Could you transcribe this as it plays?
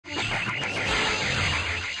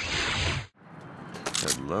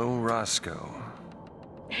Hello, Roscoe.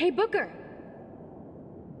 Hey, Booker.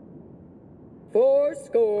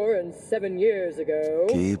 87 years ago.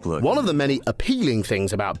 Keep looking. One of the many appealing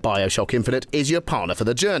things about BioShock Infinite is your partner for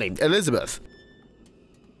the journey, Elizabeth.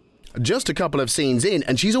 Just a couple of scenes in,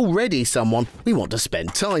 and she's already someone we want to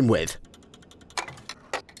spend time with.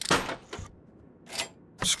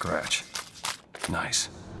 Scratch. Nice.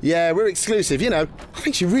 Yeah, we're exclusive, you know. I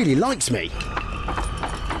think she really likes me.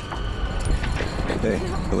 Hey,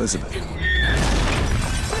 Elizabeth.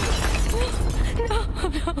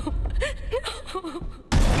 No.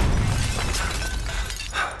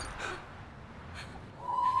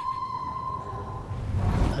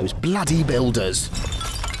 Those bloody builders.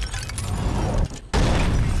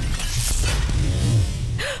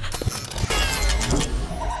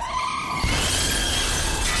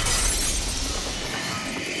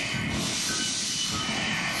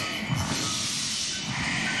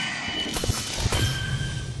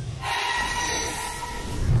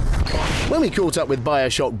 When we caught up with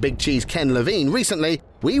BioShock Big Cheese Ken Levine recently,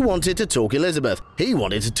 we wanted to talk Elizabeth. He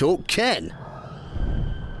wanted to talk Ken.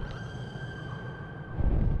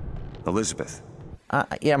 Elizabeth.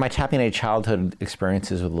 Yeah, my tapping into childhood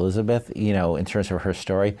experiences with Elizabeth, you know, in terms of her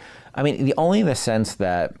story. I mean, only in the sense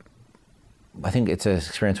that I think it's an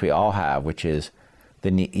experience we all have, which is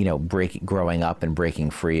growing up and breaking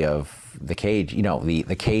free of the cage, you know,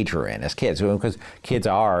 the cage we're in as kids, because kids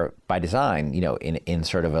are by design, you know, in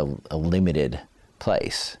sort of a limited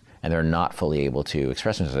place, and they're not fully able to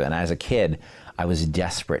express themselves. And as a kid, I was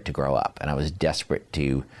desperate to grow up, and I was desperate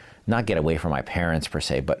to not get away from my parents per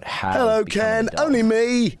se, but have Hello, Ken, only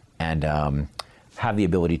me. And have the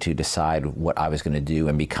ability to decide what I was going to do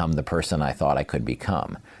and become the person I thought I could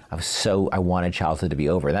become. I wanted childhood to be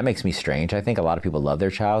over. That makes me strange. I think a lot of people love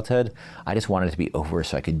their childhood. I just wanted it to be over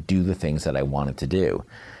so I could do the things that I wanted to do.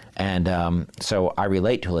 And so I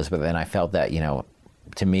relate to Elizabeth, and I felt that, you know,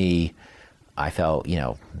 to me, I felt, you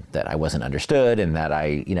know, that I wasn't understood, and that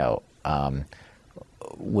I, you know,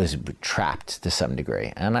 was trapped to some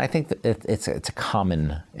degree. And I think that it's a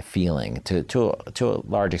common feeling to a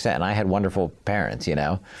large extent. And I had wonderful parents, you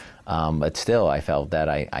know, but still I felt that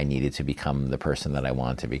I needed to become the person that I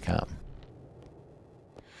wanted to become.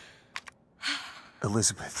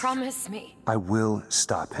 Elizabeth. Promise me. I will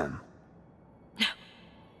stop him. No.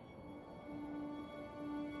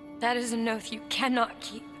 That is an oath you cannot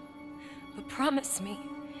keep. But promise me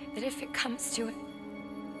that if it comes to it,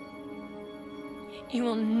 you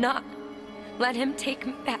will not let him take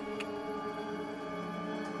me back.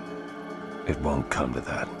 It won't come to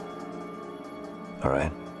that. All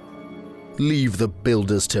right? Leave the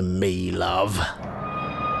builders to me, love.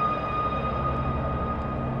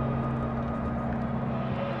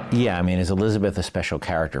 Yeah, I mean, is Elizabeth a special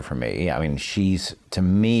character for me? Yeah, I mean, to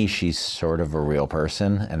me, she's sort of a real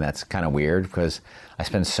person, and that's kind of weird because I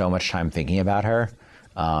spend so much time thinking about her.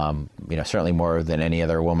 You know, certainly more than any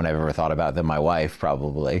other woman I've ever thought about than my wife,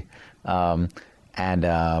 probably. You know,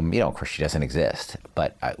 of course, she doesn't exist,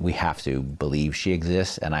 but we have to believe she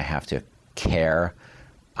exists, and I have to care.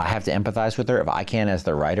 I have to empathize with her. If I can't, as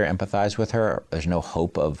the writer, empathize with her, there's no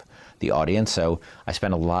hope of the audience. So I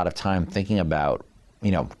spend a lot of time thinking about,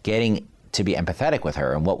 you know, getting to be empathetic with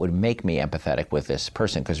her and what would make me empathetic with this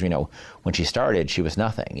person. Because, you know, when she started, she was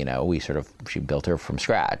nothing. You know, she built her from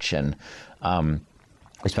scratch, and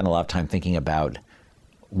we spent a lot of time thinking about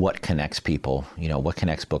what connects people, you know, what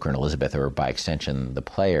connects Booker and Elizabeth, or by extension, the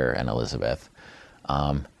player and Elizabeth.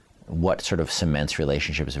 What sort of cements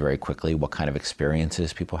relationships very quickly, what kind of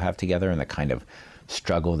experiences people have together, and the kind of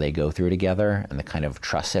struggle they go through together, and the kind of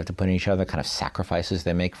trust they have to put in each other, the kind of sacrifices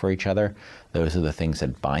they make for each other. Those are the things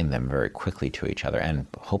that bind them very quickly to each other, and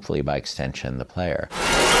hopefully, by extension, the player.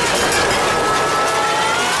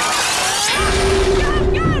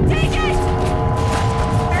 Go, take it!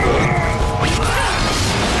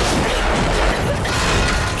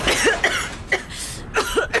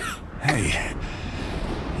 Hey,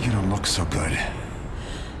 you don't look so good.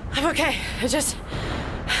 I'm okay. I just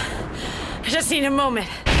need a moment.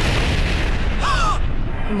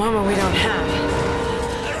 A moment we don't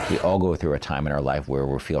have. We all go through a time in our life where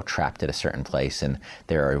we feel trapped at a certain place, and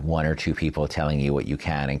there are one or two people telling you what you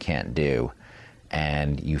can and can't do,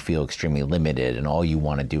 and you feel extremely limited, and all you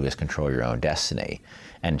want to do is control your own destiny.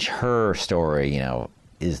 And her story, you know,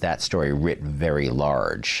 is that story writ very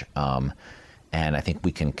large. And I think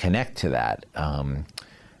we can connect to that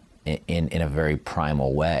in a very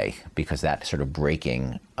primal way, because that sort of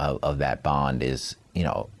breaking of that bond is, you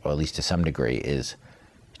know, or at least to some degree, is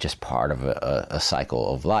just part of a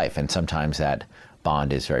cycle of life. And sometimes that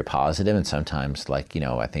bond is very positive, and sometimes, like, you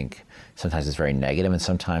know, I think sometimes it's very negative, and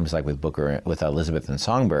sometimes, like with Booker, with Elizabeth and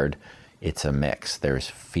Songbird, it's a mix. There's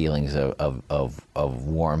feelings of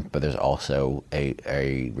warmth, but there's also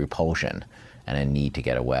a repulsion and a need to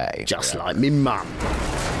get away. Just like me mum.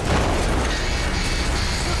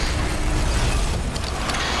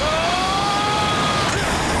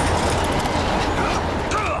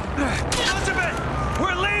 Elizabeth!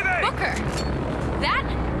 We're leaving! Booker! That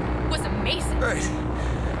was amazing. Great.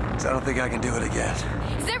 'Cause I don't think I can do it again.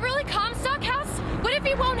 Is that really Comstock House? What if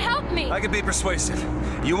he won't help me? I can be persuasive.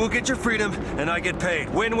 You will get your freedom, and I get paid.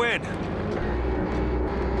 Win-win.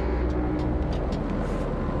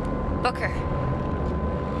 Booker.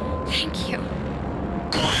 Thank you.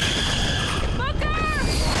 Booker!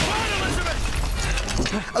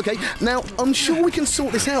 Okay, now, I'm sure we can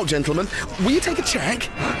sort this out, gentlemen. Will you take a check?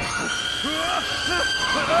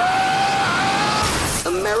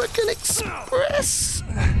 American Express.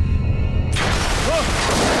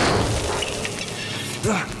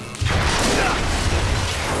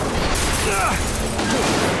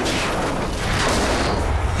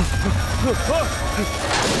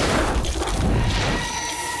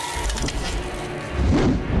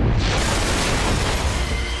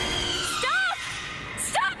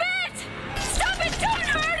 Stop it! Stop it! Don't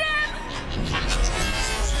hurt him!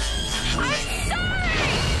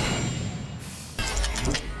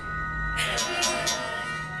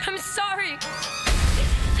 I'm sorry! I'm sorry.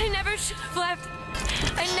 I never should have left.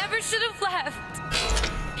 I never should have left.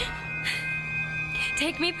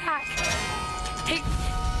 Take me back.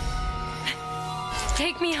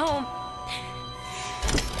 Take me home.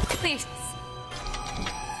 Please.